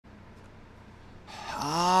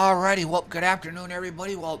Alrighty, well, good afternoon,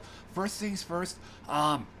 everybody. Well, first things first,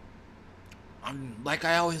 like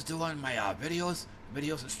I always do on my videos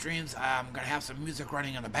and streams, I'm gonna have some music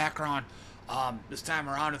running in the background. This time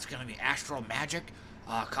around, it's gonna be Astral Magic,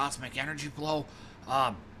 Cosmic Energy Flow.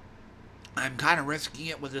 I'm kind of risking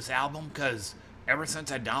it with this album because ever since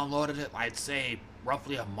I downloaded it, I'd say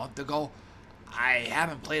roughly a month ago, I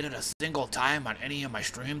haven't played it a single time on any of my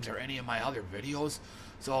streams or any of my other videos.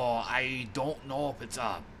 So I don't know if it's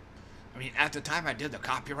I mean, at the time I did the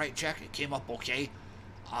copyright check, it came up okay.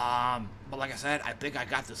 But like I said, I think I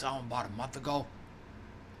got this album about a month ago.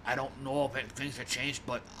 I don't know if things have changed,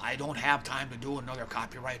 but I don't have time to do another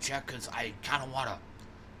copyright check because I kind of want to,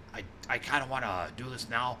 I kind of want to do this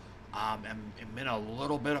now. I'm in a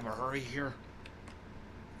little bit of a hurry here.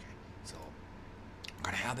 Okay, so I'm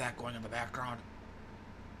going to have that going in the background.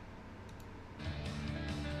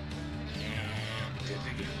 And there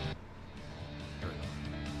we go.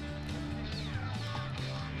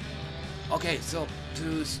 Okay, so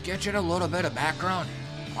to sketch in a little bit of background,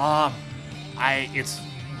 it's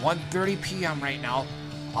 1:30 p.m. right now.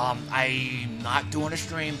 I'm not doing a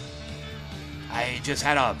stream. I just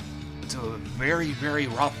had it's a very, very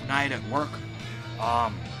rough night at work.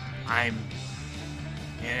 I'm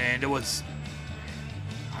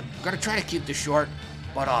gonna try to keep this short,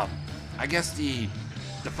 but I guess the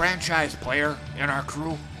franchise player in our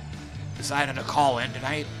crew decided to call in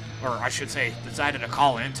tonight, or I should say, decided to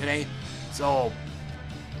call in today. So,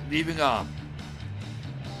 leaving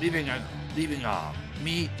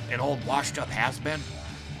me, an old washed-up has-been,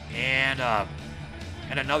 and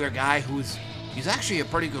another guy he's actually a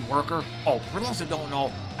pretty good worker. Oh, for those that don't know,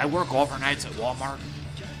 I work overnights at Walmart.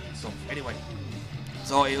 So anyway,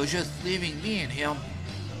 so it was just leaving me and him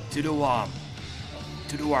to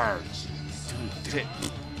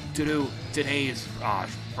do today's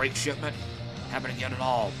freight shipment, having to get it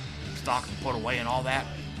all stocked and put away and all that.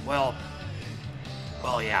 Well,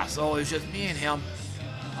 yeah, so it was just me and him.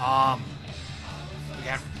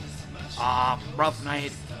 Again, rough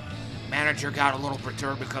night. Manager got a little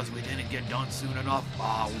perturbed because we didn't get done soon enough.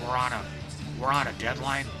 We're on a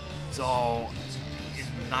deadline. So,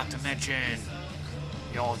 not to mention,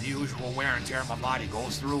 the usual wear and tear my body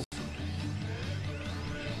goes through.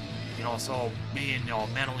 So being,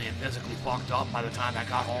 mentally and physically fucked up by the time I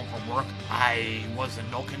got home from work, I was in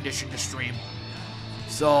no condition to stream.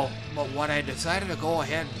 So, but what I decided to go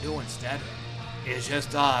ahead and do instead is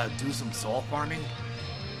just do some soul farming.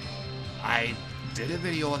 I did a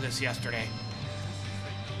video of this yesterday.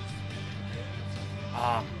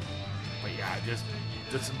 But yeah, I just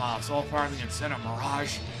did some soul farming in Center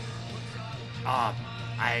Mirage. I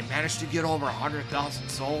managed to get over 100,000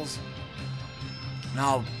 souls.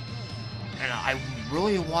 Now, and I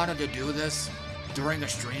really wanted to do this during a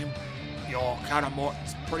stream. Kind of more,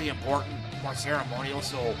 it's pretty important, more ceremonial,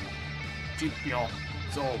 so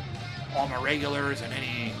all my regulars and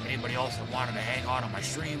anybody else that wanted to hang on my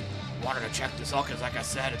stream wanted to check this out, because like I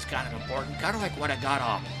said, it's kind of important. Kind of like when I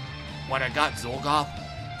got Zolgoth,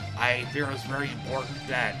 I feel it's very important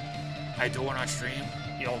that I do it on stream,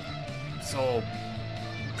 so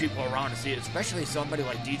people around to see it, especially somebody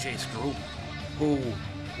like DJ Screw, who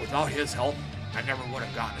without his help I never would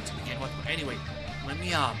have gotten it to begin with. But anyway, let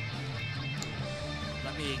me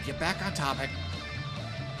get back on topic.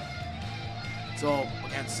 So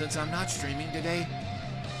again, since I'm not streaming today,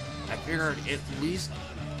 I figured at least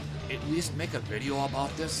make a video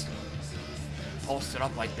about this, post it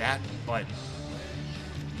up like that. But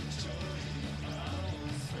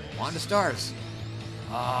on to stars.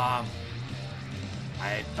 I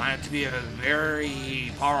find it to be a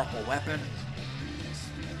very powerful weapon.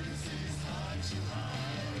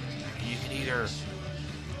 You can either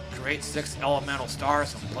create 6 elemental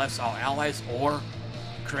stars and bless all allies, or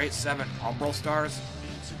create 7 umbral stars.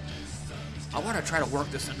 I want to try to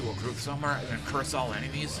work this into a group somewhere and then curse all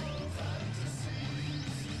enemies.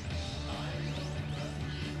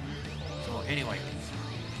 So anyway,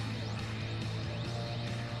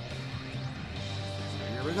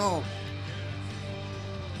 here we go.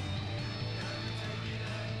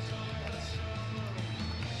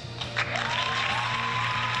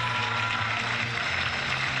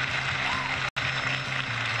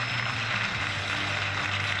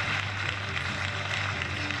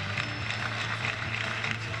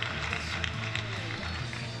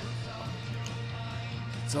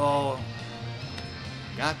 So,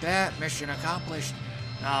 got that, mission accomplished.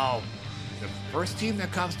 Now, the first team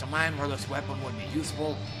that comes to mind where this weapon would be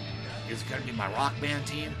useful is going to be my Rock Band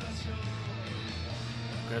team.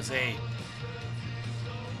 Because they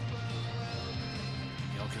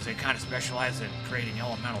kind of specialize in creating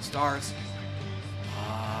elemental stars.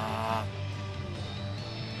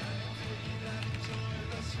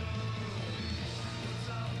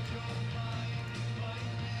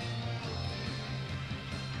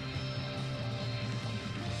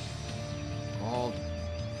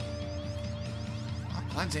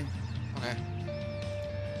 Cleansing. Okay.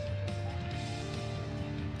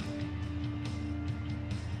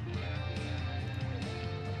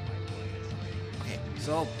 Okay,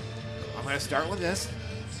 so I'm gonna start with this.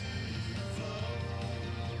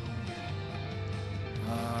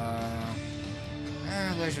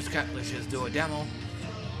 Let's just do a demo.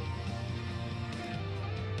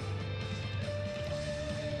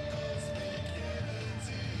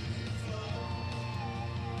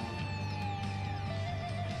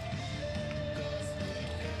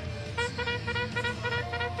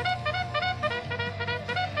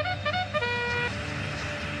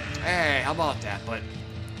 Hey, how about that? But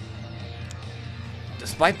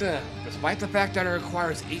despite the fact that it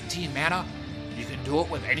requires 18 mana, you can do it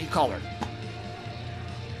with any color.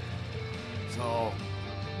 So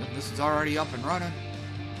this is already up and running.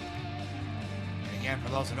 And again, for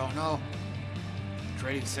those who don't know,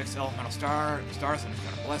 trading 6 elemental stars. I'm just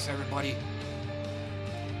gonna bless everybody.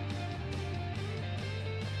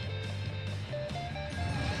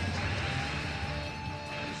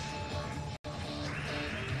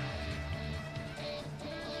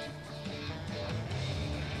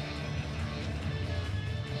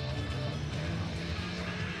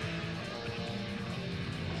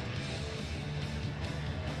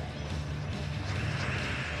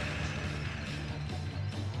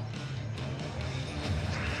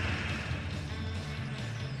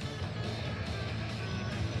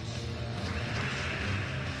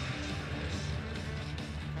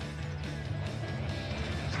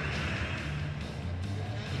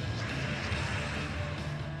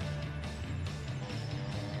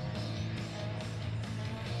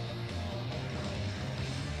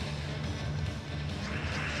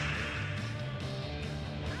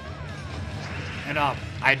 And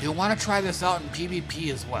I do want to try this out in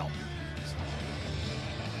PvP as well.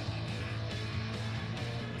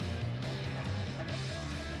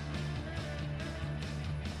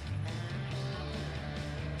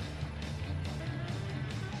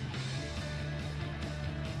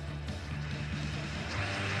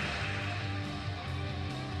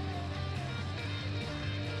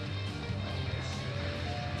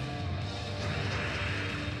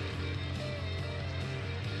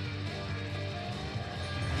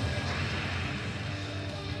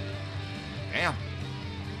 Damn.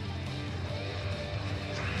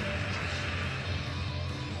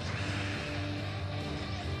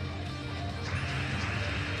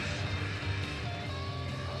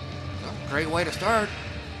 Great way to start.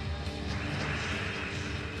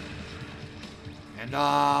 And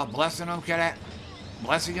blessing him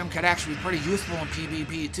could actually be pretty useful in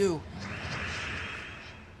PvP too.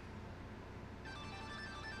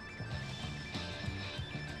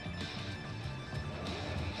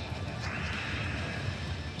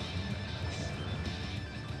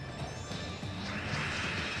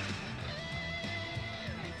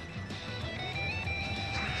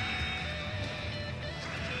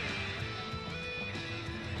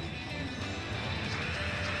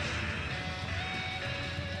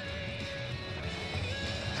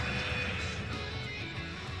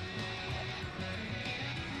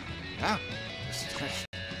 Yeah, this is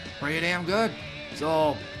pretty damn good.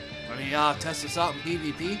 So, let me test this out in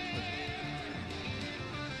PvP.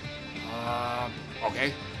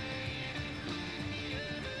 Okay.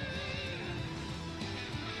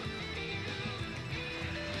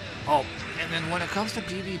 Oh, and then when it comes to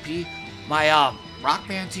PvP, my Rock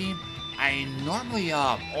Band team, I normally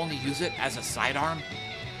only use it as a sidearm.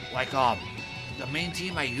 Like the main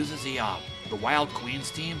team I use is the Wild Queens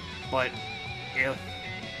team, but if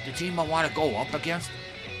the team I want to go up against,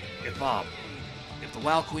 if the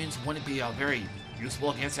Wild Queens wouldn't be very useful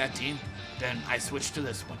against that team, then I switch to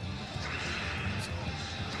this one.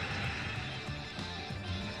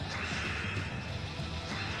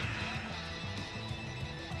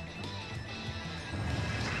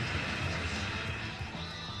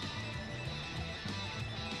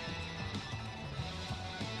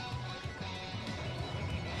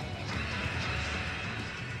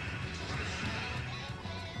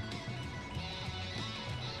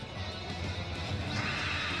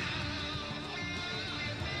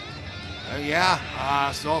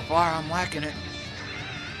 Yeah, so far I'm lacking it.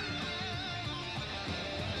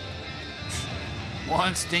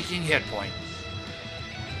 One stinking hit point.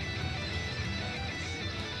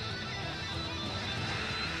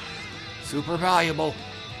 Super valuable.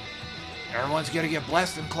 Everyone's gonna get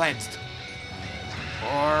blessed and cleansed.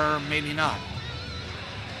 Or maybe not.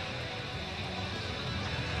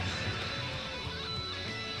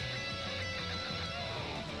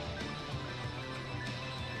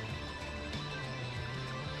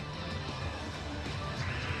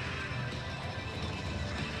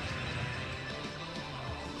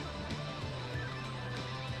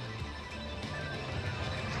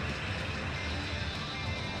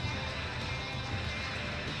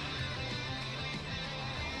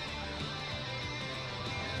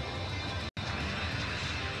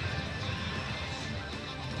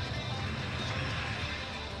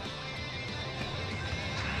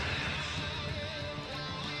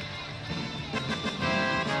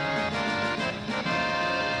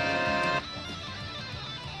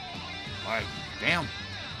 Damn.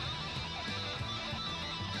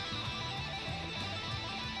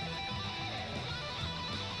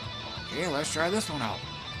 Okay, let's try this one out.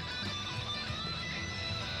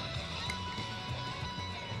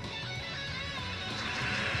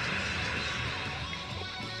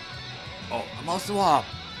 Oh,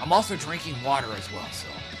 I'm also drinking water as well, so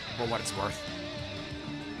for what it's worth.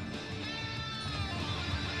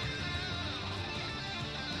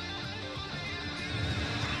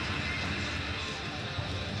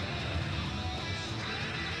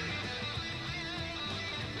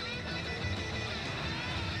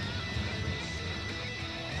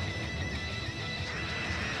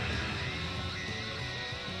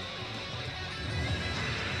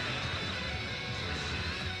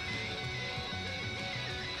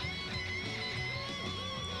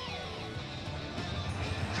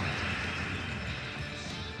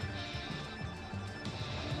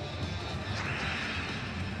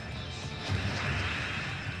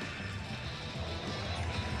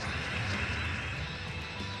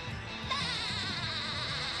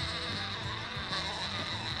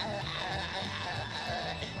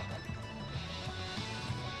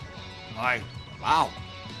 Wow.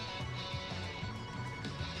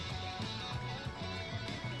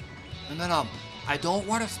 And then, I don't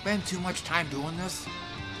want to spend too much time doing this,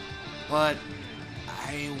 but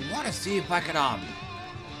I want to see if I could,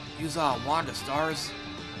 use, Wand of Stars.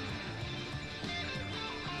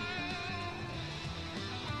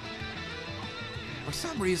 For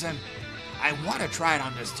some reason, I want to try it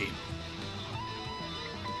on this team.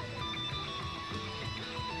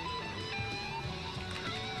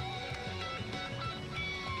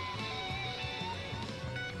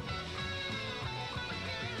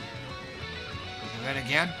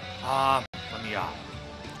 Again, let me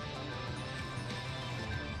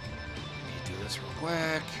do this real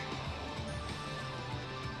quick.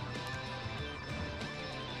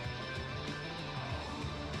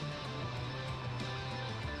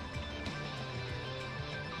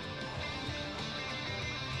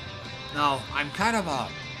 No, I'm kind of no,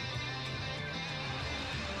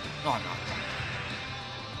 I'm not.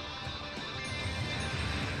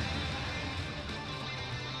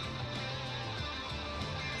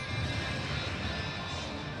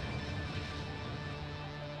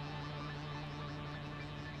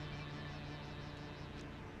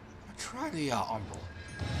 Try the Umbral.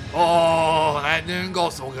 Oh, that didn't go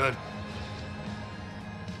so good.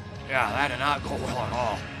 Yeah, that did not go well at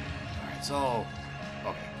all. Alright, so...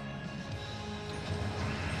 Okay.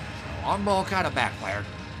 So, Umbral kind of backfired.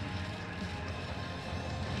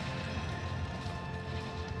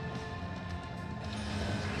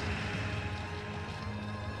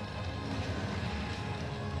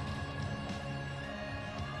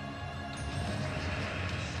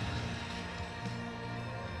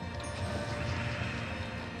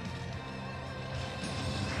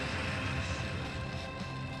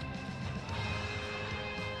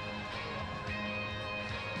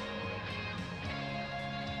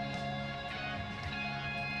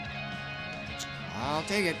 I'll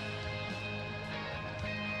take it.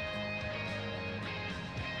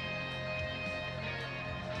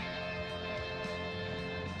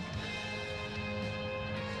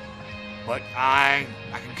 But I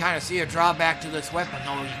can kind of see a drawback to this weapon,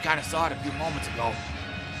 though. You kind of saw it a few moments ago.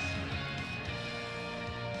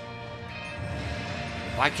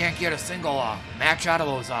 If I can't get a single match out of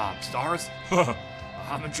those stars,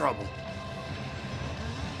 I'm in trouble.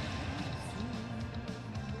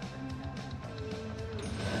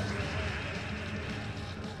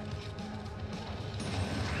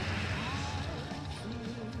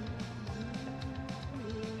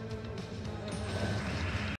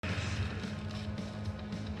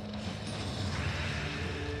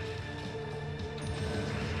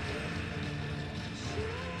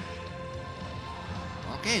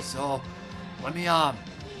 Okay, so let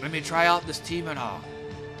me try out this team in a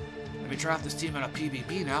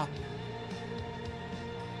PvP now.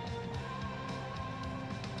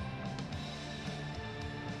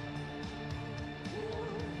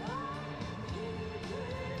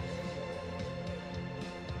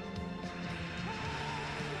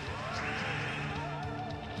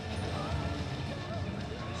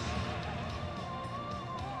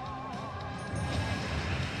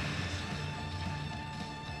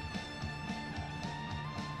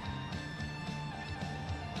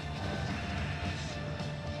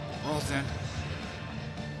 Then.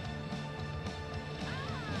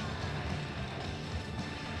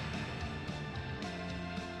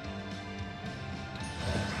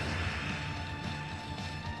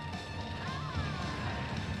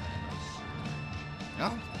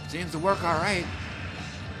 Well, seems to work all right.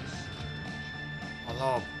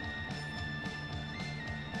 Although,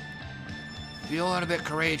 feeling a bit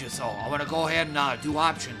courageous, so I'm gonna go ahead and do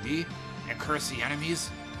option B and curse the enemies.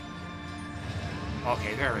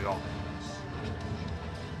 Okay, there we go.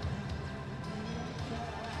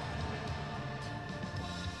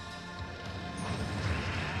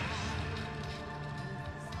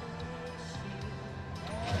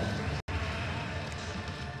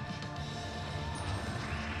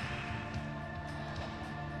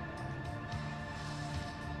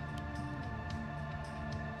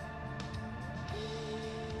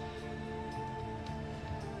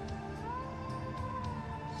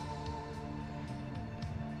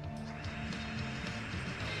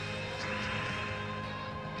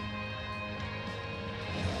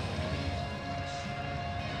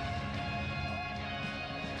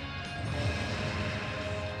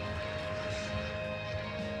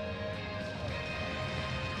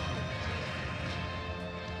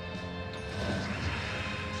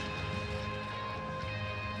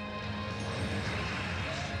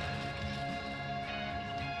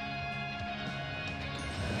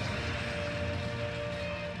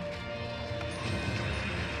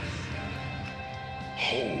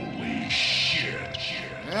 Holy shit.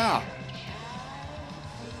 Yeah.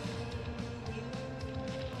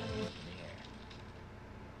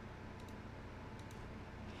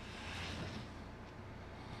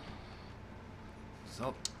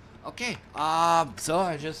 So, okay. So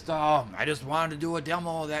I just wanted to do a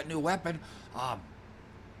demo of that new weapon.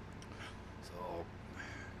 So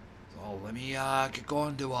let me get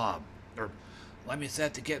going to or let me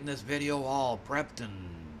set to getting this video all prepped and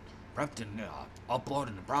uploaded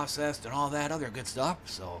and processed and all that other good stuff.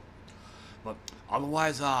 So, but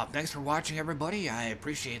otherwise, thanks for watching, everybody. I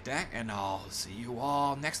appreciate that, and I'll see you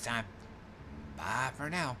all next time. Bye for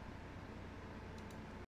now.